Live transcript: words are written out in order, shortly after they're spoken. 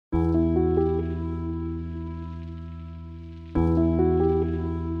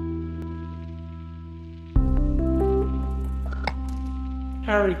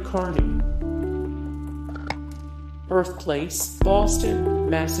Harry Carney. Birthplace, Boston,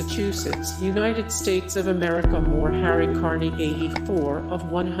 Massachusetts, United States of America. More Harry Carney, 84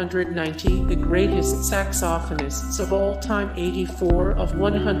 of 190, the greatest saxophonists of all time. 84 of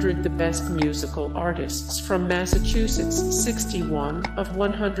 100, the best musical artists from Massachusetts. 61 of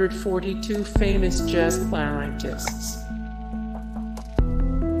 142, famous jazz clarinetists.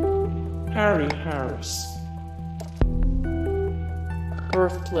 Harry Harris.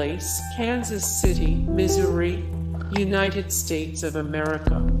 Birthplace, Kansas City, Missouri, United States of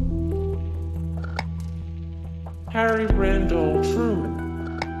America. Harry Randolph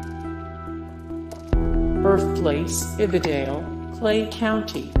Truman. Birthplace, Ibadale, Clay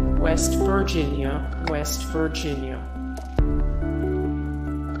County, West Virginia, West Virginia.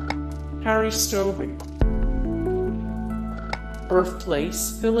 Harry Stovey.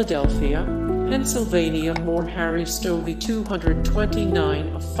 Birthplace, Philadelphia, Pennsylvania. More Harry Stovey,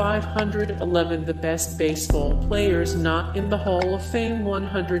 229 of 511, the best baseball players not in the Hall of Fame.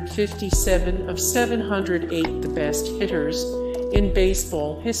 157 of 708, the best hitters in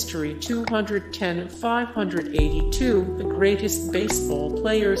baseball history. 210 of 582, the greatest baseball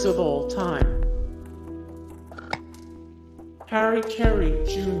players of all time. Harry Carey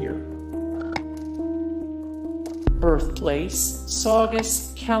Jr. Birthplace,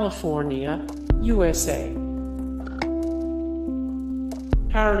 Saugus, California, USA.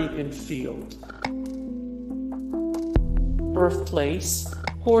 Harry Enfield. Birthplace,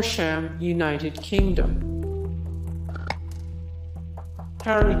 Horsham, United Kingdom.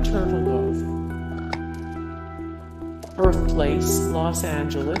 Harry Turtledove. Birthplace, Los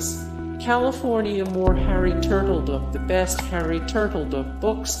Angeles, California. More Harry Turtledove, the best Harry Turtledove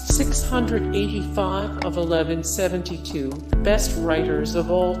books. 685 of 1172, the best writers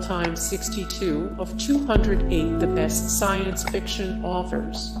of all time. 62 of 208, the best science fiction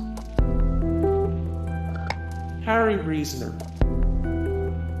authors. Harry Reasoner.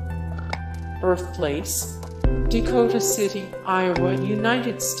 Birthplace, Dakota City, Iowa,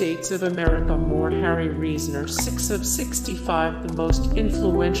 United States of America. More Harry Reasoner. 6 of 65, the most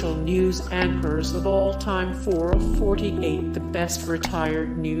influential news anchors of all time. 4 of 48, the best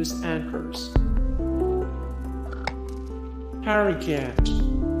retired news anchors. Harry Gant.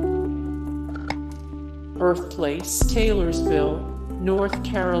 Birthplace, Taylorsville, North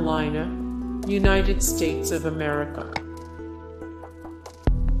Carolina, United States of America.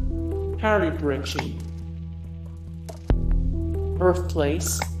 Harry Brecci.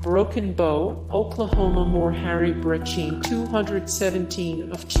 Birthplace, Broken Bow, Oklahoma. More Harry Brecci,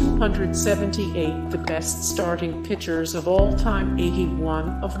 217 of 278, the best starting pitchers of all time.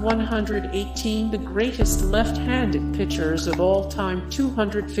 81 of 118, the greatest left-handed pitchers of all time.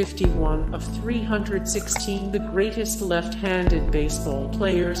 251 of 316, the greatest left-handed baseball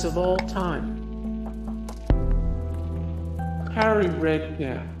players of all time. Harry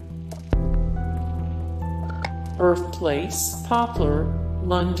Redknapp. Birthplace, Poplar,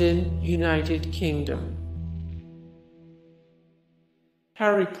 London, United Kingdom.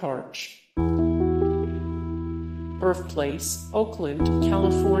 Harry Parch. Birthplace, Oakland,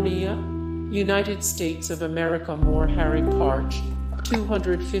 California, United States of America. More Harry Parch,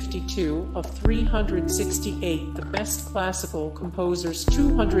 252 of 368, the best classical composers.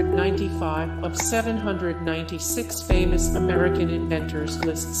 295 of 796, famous American inventors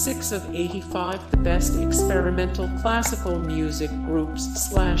list. 6 of 85, the best experimental classical music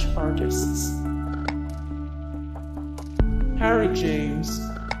groups/artists. Harry James.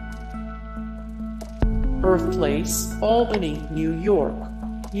 Birthplace, Albany, New York,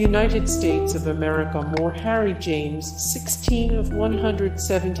 United States of America. More Harry James, 16 of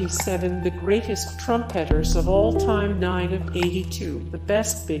 177, the greatest trumpeters of all time. 9 of 82, the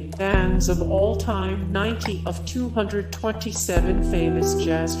best big bands of all time. 90 of 227, famous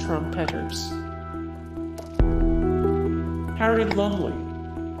jazz trumpeters. Harry Lumley.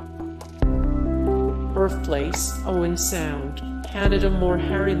 Birthplace, Owen Sound, Canada. More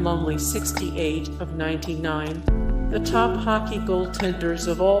Harry Lumley, 68 of 99, the top hockey goaltenders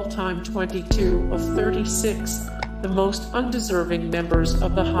of all time. 22 of 36, the most undeserving members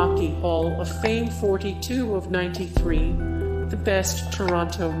of the Hockey Hall of Fame. 42 of 93, the best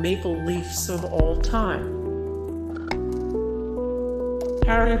Toronto Maple Leafs of all time.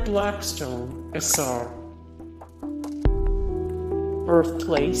 Harry Blackstone, SR.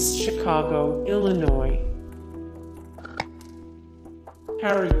 Birthplace, Chicago, Illinois.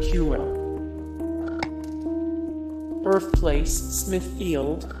 Harry Kewell. Birthplace,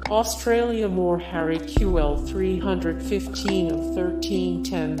 Smithfield, Australia. More Harry QL 315 of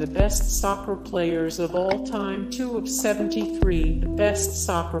 1310. The best soccer players of all time. 2 of 73. The best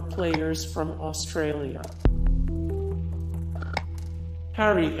soccer players from Australia.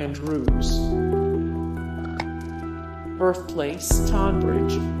 Harry Andrews. Birthplace,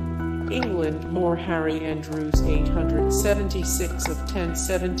 Tonbridge, England. More Harry Andrews 876 of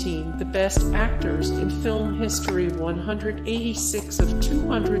 1017. The best actors in film history. 186 of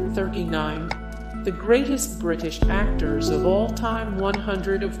 239. The greatest British actors of all time.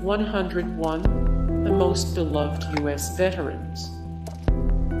 100 of 101. The most beloved U.S. veterans.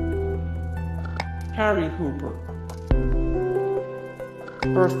 Harry Hooper.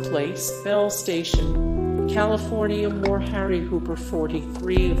 Birthplace, Bell Station, California. More Harry Hooper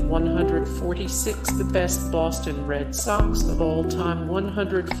 43 of 146. The best Boston Red Sox of all time.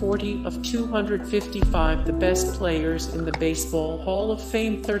 140 of 255. The best players in the Baseball Hall of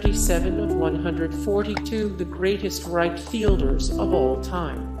Fame. 37 of 142. The greatest right fielders of all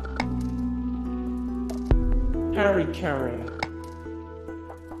time. Harry Carey.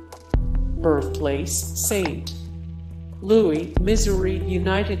 Birthplace, St. Louis, Missouri,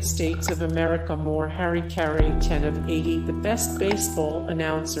 United States of America. More Harry Carey 10 of 80. The best baseball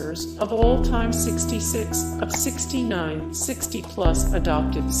announcers of all time. 66 of 69. 60 plus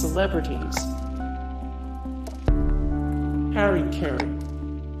adopted celebrities. Harry Carey.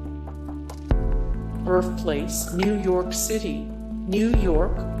 Birthplace, New York City, New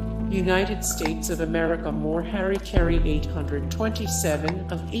York, United States of America. More Harry Carey 827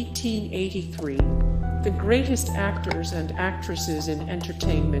 of 1883. The greatest actors and actresses in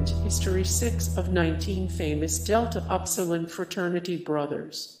entertainment history. 6 of 19. Famous Delta Upsilon fraternity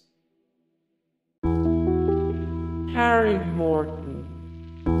brothers. Harry Morton.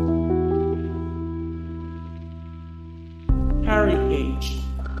 Harry H.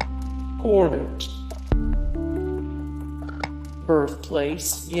 Corbett.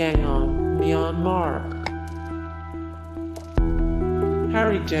 Birthplace, Yangon, Myanmar.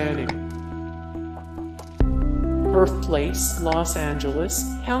 Harry Danning. Birthplace, Los Angeles,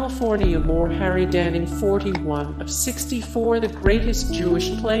 California. More Harry Danning 41 of 64. The greatest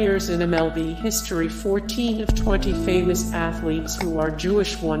Jewish players in MLB history. 14 of 20. Famous athletes who are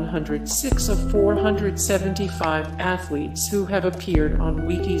Jewish. 106 of 475 athletes who have appeared on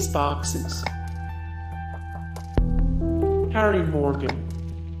Wheaties boxes. Harry Morgan.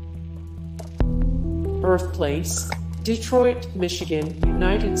 Birthplace, Detroit, Michigan,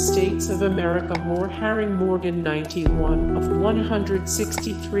 United States of America. More Harry Morgan 91 of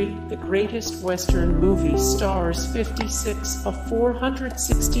 163. The greatest Western movie stars. 56 of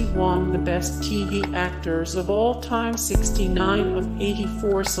 461. The best TV actors of all time. 69 of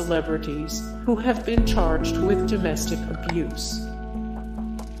 84 celebrities who have been charged with domestic abuse.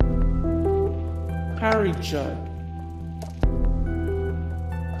 Harry Judd.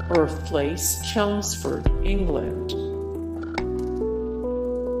 Birthplace, Chelmsford, England.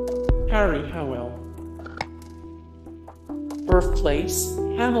 Harry Howell. Birthplace,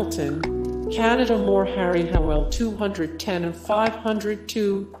 Hamilton, Canada. More Harry Howell 210 of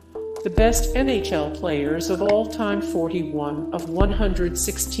 502. The best NHL players of all time. 41 of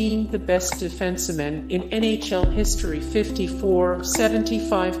 116. The best defensemen in NHL history. 54 of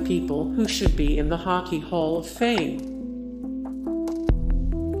 75 people who should be in the Hockey Hall of Fame.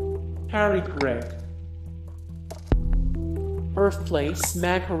 Harry Gregg. Birthplace,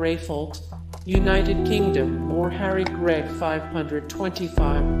 Magherafelt, United Kingdom. More Harry Gregg 525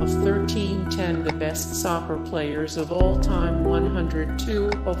 of 1310. The best soccer players of all time. 102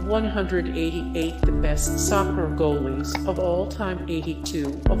 of 188. The best soccer goalies of all time.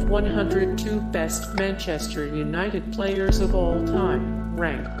 82 of 102. Best Manchester United players of all time.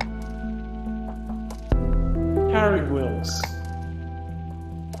 Rank. Harry Wills.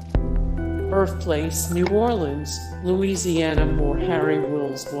 Birthplace, New Orleans, Louisiana. More Harry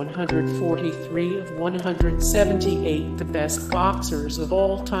Wills 143 of 178. The best boxers of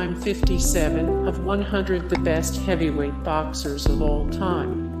all time. 57 of 100. The best heavyweight boxers of all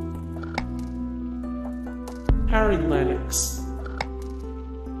time. Harry Lennox.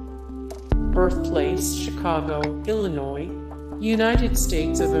 Birthplace, Chicago, Illinois, United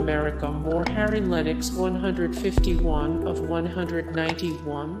States of America. More Harry Lennox 151 of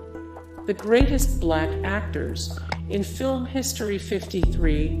 191. The greatest black actors in film history.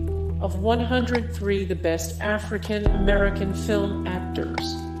 53 of 103. The best African American film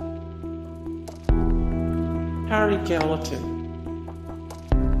actors. Harry Gallatin.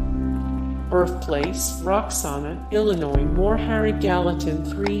 Birthplace, Roxana, Illinois. More Harry Gallatin,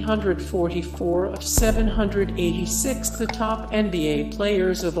 344 of 786. The top NBA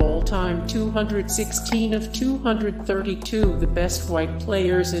players of all time, 216 of 232. The best white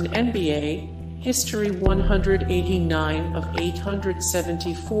players in NBA history, 189 of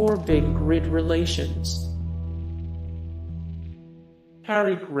 874. Big grid relations.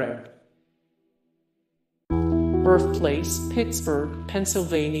 Harry Greb. Birthplace, Pittsburgh,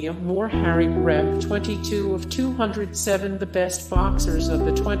 Pennsylvania. More Harry Greb, 22 of 207. The best boxers of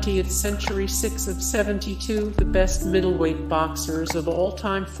the 20th century, 6 of 72. The best middleweight boxers of all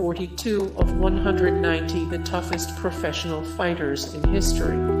time, 42 of 190. The toughest professional fighters in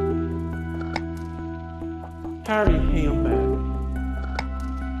history. Harry Haleman.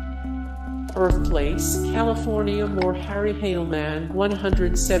 Birthplace, California. More Harry Haleman,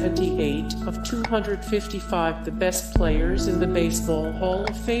 178 of 255. The best players in the Baseball Hall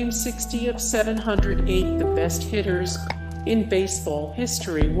of Fame, 60 of 708. The best hitters in baseball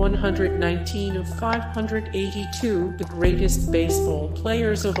history, 119 of 582. The greatest baseball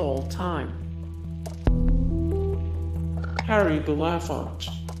players of all time. Harry Belafonte.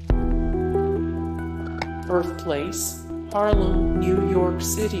 Birthplace, Harlem, New York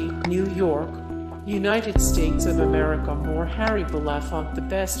City, New York, United States of America. More Harry Belafonte. The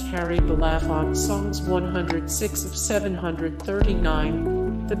best Harry Belafonte songs, 106 of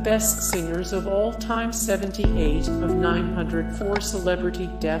 739. The best singers of all time, 78 of 904. Celebrity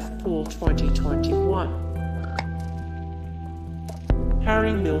Death Pool 2021.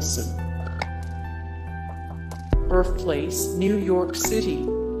 Harry Nilsson. Birthplace, New York City,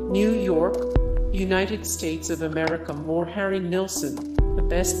 New York, United States of America. More Harry Nilsson. The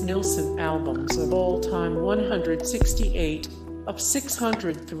best Nilsson albums of all time, 168 of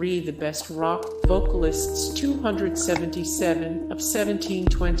 603. The best rock vocalists, 277 of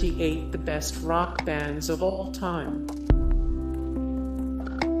 1728. The best rock bands of all time.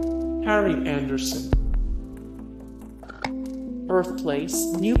 Harry Anderson. Birthplace,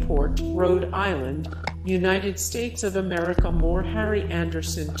 Newport, Rhode Island, United States of America. More Harry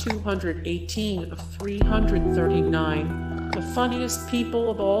Anderson, 218 of 339. The funniest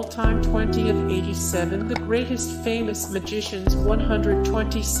people of all time, 20 of 87. The greatest famous magicians,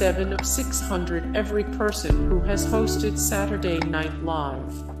 127 of 600. Every person who has hosted Saturday Night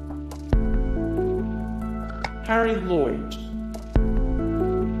Live. Harry Lloyd.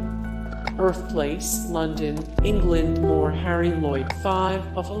 Birthplace, London, England. More Harry Lloyd,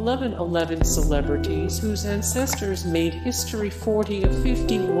 5 of 11 celebrities whose ancestors made history, 40 of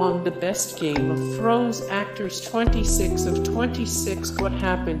 51. The best Game of Thrones actors, 26 of 26. What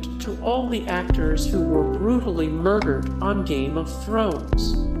happened to all the actors who were brutally murdered on Game of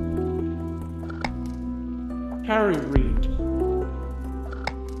Thrones? Harry Reid.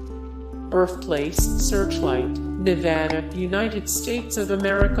 Birthplace, Searchlight, Nevada, United States of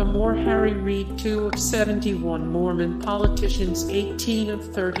America. More Harry Reid, 2 of 71. Mormon politicians, 18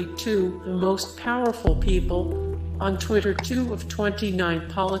 of 32. The most powerful people on Twitter, 2 of 29.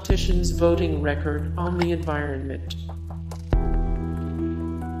 Politicians' voting record on the environment.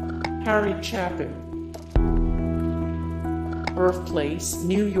 Harry Chapin. Birthplace,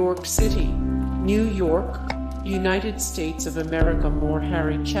 New York City, New York, United States of America. More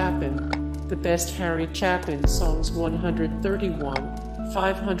Harry Chapin. The best Harry Chapin songs, 131,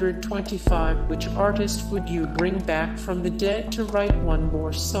 525. Which artist would you bring back from the dead to write one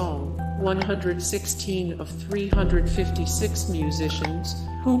more song? 116 of 356 musicians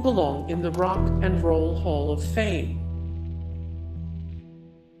who belong in the Rock and Roll Hall of Fame.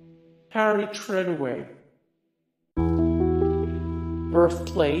 Harry Treadaway.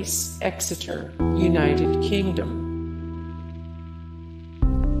 Birthplace, Exeter, United Kingdom.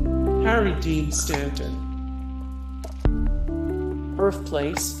 Harry Dean Stanton.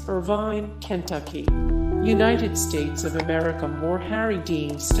 Birthplace, Irvine, Kentucky, United States of America. More Harry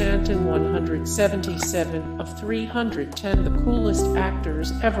Dean Stanton, 177 of 310. The coolest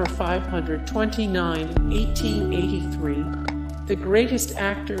actors ever, 529, 1883. The greatest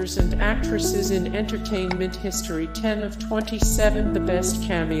actors and actresses in entertainment history, 10 of 27. The best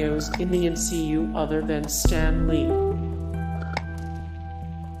cameos in the MCU other than Stan Lee.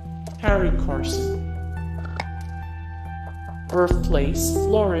 Harry Carson. Birthplace,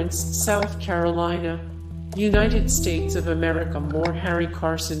 Florence, South Carolina, United States of America. More Harry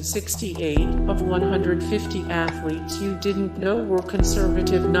Carson, 68 of 150. Athletes you didn't know were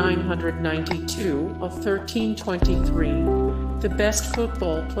conservative, 992 of 1323. The best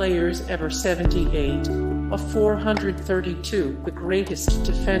football players ever, 78 of 432. The greatest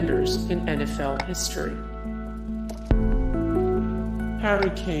defenders in NFL history. Harry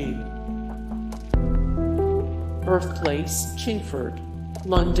Kane. Birthplace, Chingford,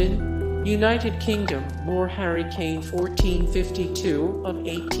 London, United Kingdom. More Harry Kane 1452 of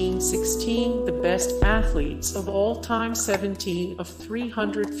 1816. The best athletes of all time 17 of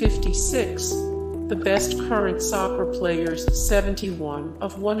 356. The best current soccer players 71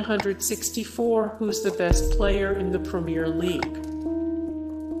 of 164. Who's the best player in the Premier League?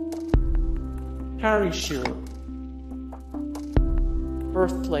 Harry Shearer.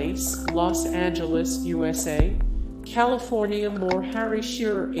 Birthplace, Los Angeles, USA. California. More Harry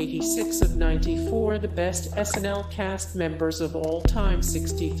Shearer 86 of 94. The best SNL cast members of all time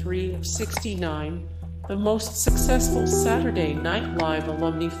 63 of 69. The most successful Saturday Night Live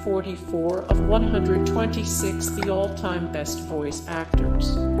alumni 44 of 126. The all-time best voice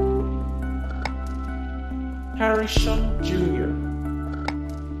actors. Harry Shearer Jr.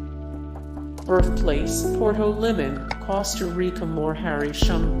 Birthplace, Porto Limon, Costa Rica. More Harry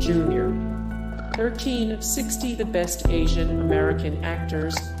Shearer Jr. 13 of 60. The best Asian American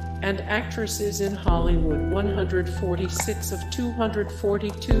actors and actresses in Hollywood 146 of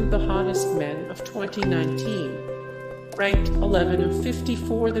 242. The hottest men of 2019. Ranked 11 of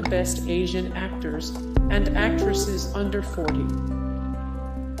 54. The best Asian actors and actresses under 40.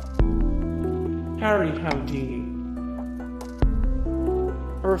 Harry Houdini.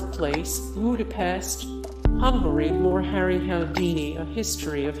 Birthplace, Budapest, Hungary. More Harry Houdini. A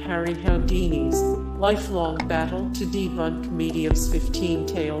history of Harry Houdini's lifelong battle to debunk media's 15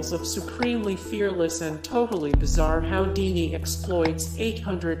 tales of supremely fearless and totally bizarre. Houdini exploits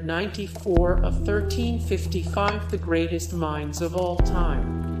 894 of 1355. The greatest minds of all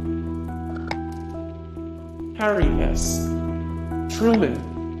time. Harry S. Truman.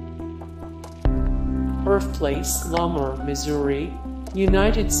 Birthplace, Lamar, Missouri,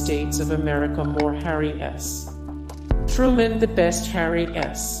 United States of America. More Harry S. Truman. The best Harry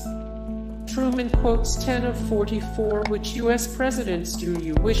S. Truman quotes 10 of 44. Which U.S. presidents do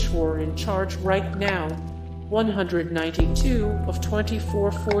you wish were in charge right now? 192 of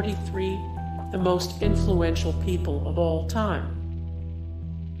 2443. The most influential people of all time.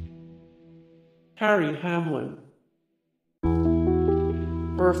 Harry Hamlin.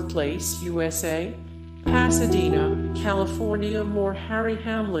 Birthplace, USA, Pasadena, California. More Harry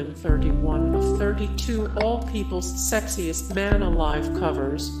Hamlin 31 of 32. All People's Sexiest Man Alive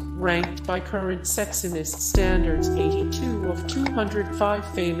covers, ranked by current sexiness standards 82 of 205.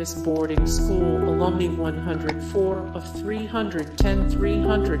 Famous boarding school alumni 104 of 310.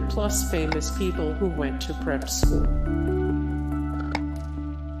 300 plus famous people who went to prep school.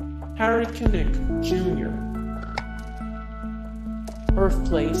 Harry Connick Jr.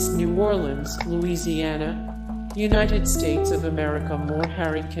 Birthplace, New Orleans, Louisiana, United States of America. More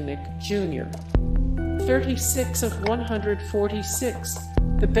Harry Connick Jr. 36 of 146.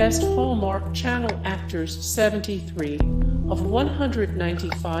 The best Hallmark Channel actors 73 of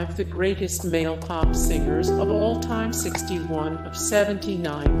 195. The greatest male pop singers of all time 61 of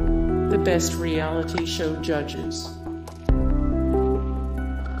 79. The best reality show judges.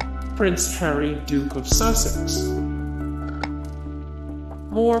 Prince Harry, Duke of Sussex.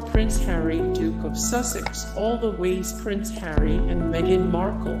 More Prince Harry, Duke of Sussex. All the ways Prince Harry and Meghan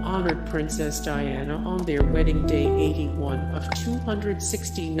Markle honored Princess Diana on their wedding day 81 of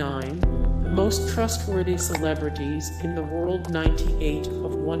 269. The most trustworthy celebrities in the world 98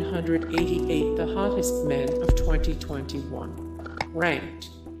 of 188. The hottest men of 2021. Ranked.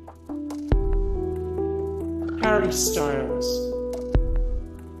 Harry Styles.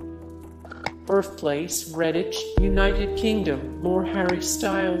 Birthplace, Redditch, United Kingdom. More Harry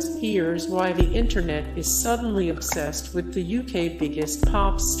Styles. Here's why the internet is suddenly obsessed with the UK biggest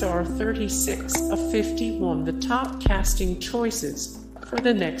pop star. 36 of 51. The top casting choices for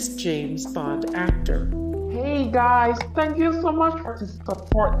the next James Bond actor. Hey guys, thank you so much for the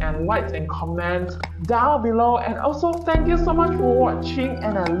support and likes and comments down below, and also thank you so much for watching,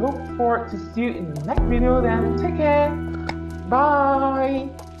 and I look forward to see you in the next video. Then take care, bye.